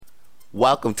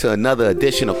Welcome to another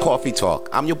edition of Coffee Talk.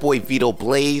 I'm your boy Vito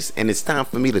Blaze, and it's time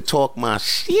for me to talk my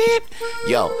shit.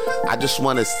 Yo, I just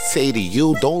want to say to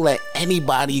you, don't let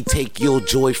anybody take your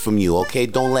joy from you, okay?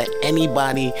 Don't let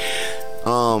anybody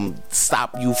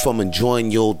stop you from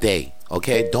enjoying your day.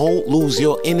 Okay, don't lose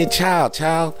your inner child,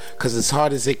 because as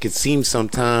hard as it can seem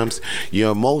sometimes,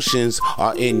 your emotions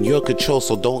are in your control,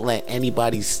 so don't let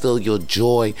anybody steal your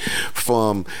joy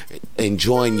from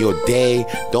enjoying your day.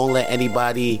 Don't let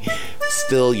anybody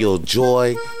steal your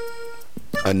joy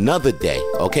another day,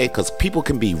 okay, because people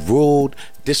can be rude,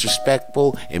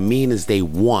 disrespectful, and mean as they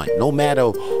want. No matter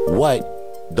what,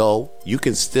 though, you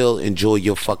can still enjoy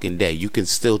your fucking day. You can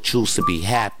still choose to be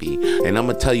happy. And I'm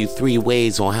gonna tell you 3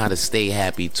 ways on how to stay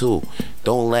happy too.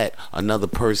 Don't let another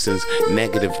person's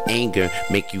negative anger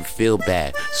make you feel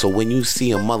bad. So when you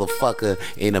see a motherfucker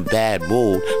in a bad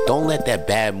mood, don't let that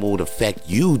bad mood affect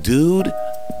you, dude.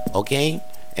 Okay?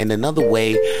 And another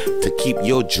way to keep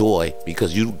your joy,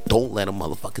 because you don't let a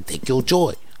motherfucker take your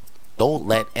joy. Don't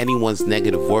let anyone's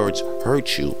negative words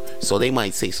hurt you. So they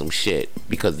might say some shit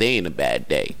because they in a bad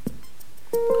day.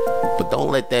 But don't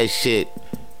let that shit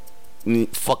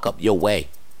fuck up your way.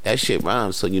 That shit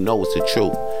rhymes, so you know it's the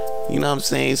truth. You know what I'm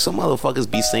saying? Some motherfuckers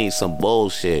be saying some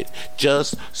bullshit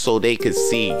just so they can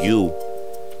see you.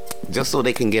 Just so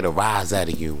they can get a rise out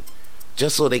of you.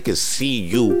 Just so they can see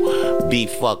you be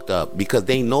fucked up. Because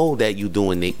they know that you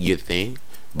doing your thing.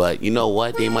 But you know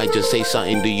what? They might just say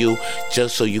something to you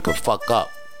just so you can fuck up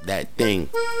that thing.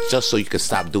 Just so you can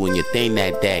stop doing your thing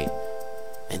that day.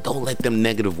 And don't let them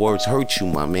negative words hurt you,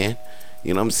 my man.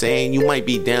 You know what I'm saying? You might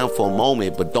be down for a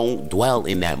moment, but don't dwell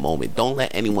in that moment. Don't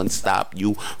let anyone stop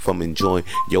you from enjoying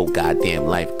your goddamn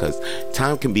life. Because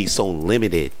time can be so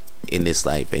limited in this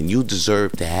life. And you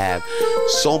deserve to have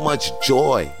so much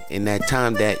joy in that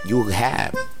time that you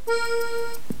have.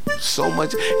 So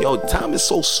much. Yo, time is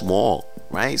so small.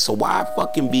 Right? So why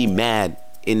fucking be mad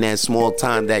in that small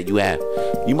time that you have?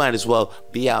 You might as well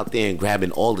be out there and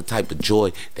grabbing all the type of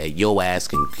joy that your ass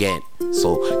can get.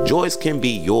 So joys can be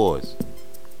yours.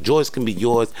 Joys can be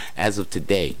yours as of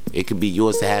today. It can be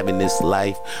yours to have in this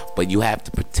life, but you have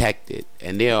to protect it.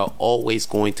 And there are always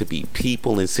going to be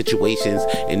people and situations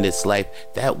in this life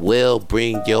that will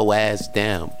bring your ass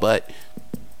down. But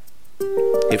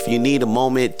if you need a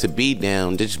moment to be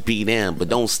down, just be down, but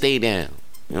don't stay down.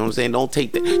 You know what I'm saying? Don't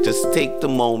take that. Just take the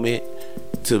moment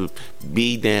to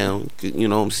be down. You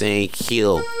know what I'm saying?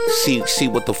 Heal. See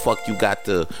what the fuck you got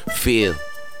to feel.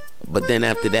 But then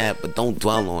after that, but don't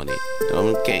dwell on it.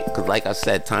 Okay? Because like I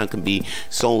said, time can be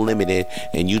so limited,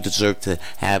 and you deserve to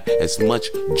have as much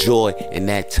joy in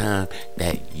that time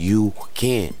that you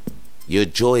can. Your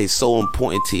joy is so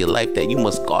important to your life that you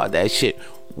must guard that shit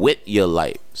with your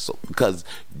life. So because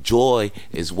joy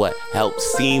is what helps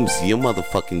seems your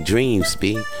motherfucking dreams,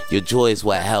 B. Your joy is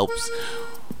what helps,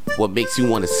 what makes you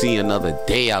want to see another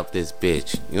day out this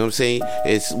bitch. You know what I'm saying?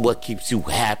 It's what keeps you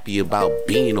happy about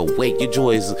being awake. Your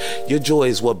joy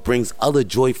is what brings other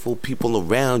joyful people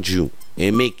around you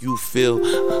and make you feel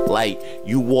like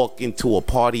you walk into a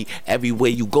party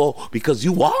everywhere you go, because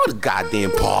you are the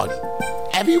goddamn party.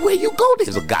 Everywhere you go,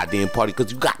 there's a goddamn party,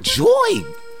 because you got joy.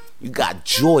 You got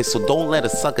joy, so don't let a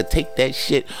sucker take that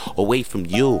shit away from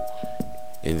you.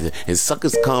 And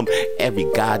suckers come every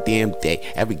goddamn day,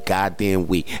 every goddamn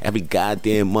week, every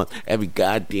goddamn month, every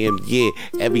goddamn year,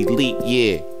 every leap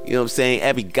year. You know what I'm saying?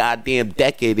 Every goddamn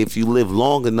decade, if you live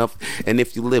long enough. And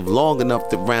if you live long enough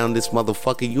to round this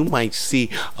motherfucker, you might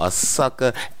see a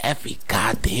sucker every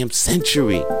goddamn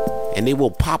century. And they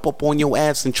will pop up on your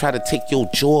ass and try to take your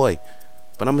joy.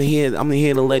 But I'm here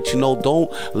to let you know,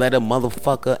 don't let a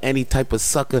motherfucker, any type of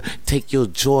sucker, take your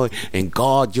joy, and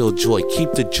guard your joy.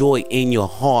 Keep the joy in your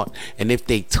heart. And if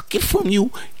they took it from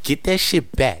you, get that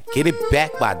shit back. Get it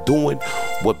back by doing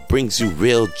what brings you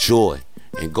real joy.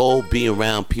 And go be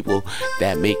around people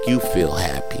that make you feel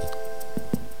happy.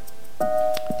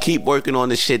 Keep working on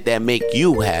the shit that make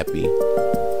you happy.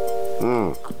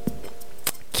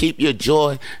 Keep your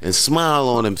joy and smile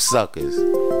on them suckers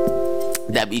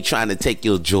that be trying to take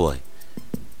your joy,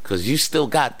 cause you still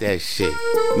got that shit.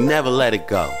 Never let it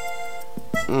go.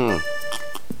 And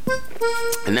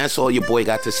that's all your boy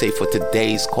got to say for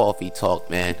today's Coffee Talk,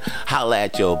 man. Holla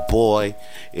at your boy.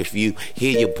 If you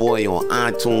hear your boy on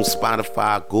iTunes,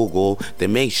 Spotify, Google,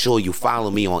 then make sure you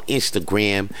follow me on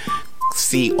Instagram,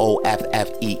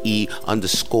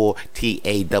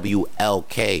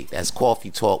 COFFEE_TAWLK. That's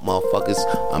Coffee Talk, motherfuckers.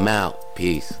 I'm out.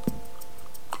 Peace.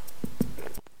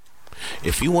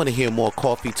 If you want to hear more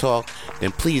Coffee Talk,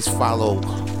 then please follow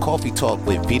Coffee Talk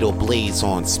with Vito Blaze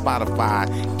on Spotify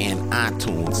and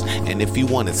iTunes. And if you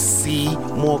want to see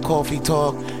more Coffee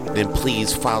Talk, then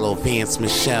please follow Vance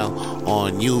Michelle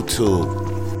on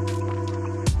YouTube.